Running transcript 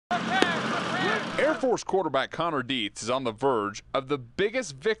Force quarterback Connor Dietz is on the verge of the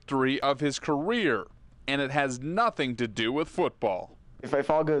biggest victory of his career, and it has nothing to do with football. If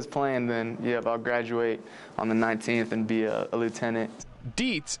all goes planned, then yeah, I'll graduate on the 19th and be a lieutenant.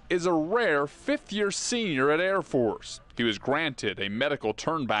 Dietz is a rare fifth-year senior at Air Force. He was granted a medical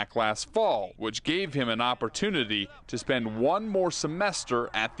turnback last fall, which gave him an opportunity to spend one more semester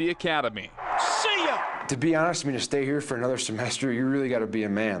at the academy. See ya! To be honest, to stay here for another semester, you really got to be a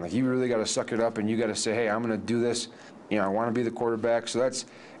man. Like, you really got to suck it up, and you got to say, hey, I'm going to do this. You know, I want to be the quarterback. So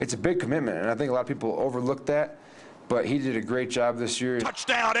it's a big commitment, and I think a lot of people overlook that. But he did a great job this year.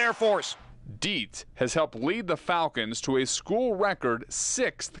 Touchdown, Air Force! Dietz has helped lead the Falcons to a school record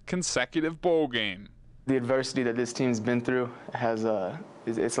 6th consecutive bowl game. The adversity that this team's been through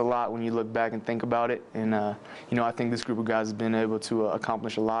it's a lot when you look back and think about it. And you know, I think this group of guys has been able to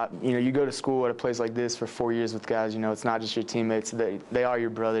accomplish a lot. You know, you go to school at a place like this for 4 years with guys. You know, it's not just your teammates; they are your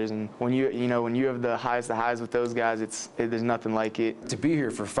brothers. And when you have the highs with those guys, there's nothing like it. To be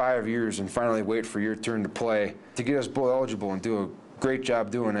here for 5 years and finally wait for your turn to play, to get us bowl eligible and do a great job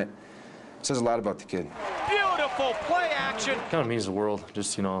doing it, says a lot about the kid. Beautiful play action. Kind of means the world,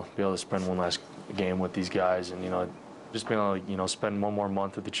 just, you know, be able to spend one last game with these guys, and, you know, just being able to, you know, spend one more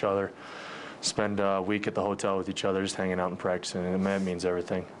month with each other, spend a week at the hotel with each other, just hanging out and practicing, and that means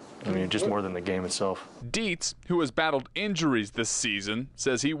everything. I mean, just more than the game itself. Dietz, who has battled injuries this season,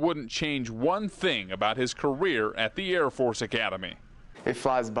 says he wouldn't change one thing about his career at the Air Force Academy. It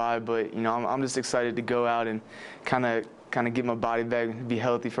flies by, but you know, I'm just excited to go out and kind of get my body back, be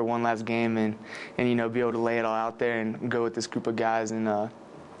healthy for one last game, and you know, be able to lay it all out there and go with this group of guys and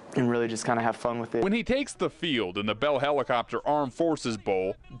really just kind of have fun with it. When he takes the field in the Bell Helicopter Armed Forces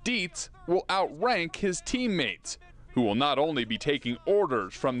Bowl, Dietz will outrank his teammates, who will not only be taking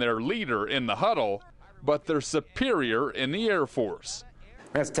orders from their leader in the huddle, but their superior in the Air Force.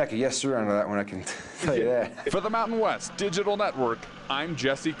 That's tack a yes sir onto that one, I can tell you that. For the Mountain West Digital Network, I'm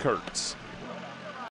Jesse Kurtz.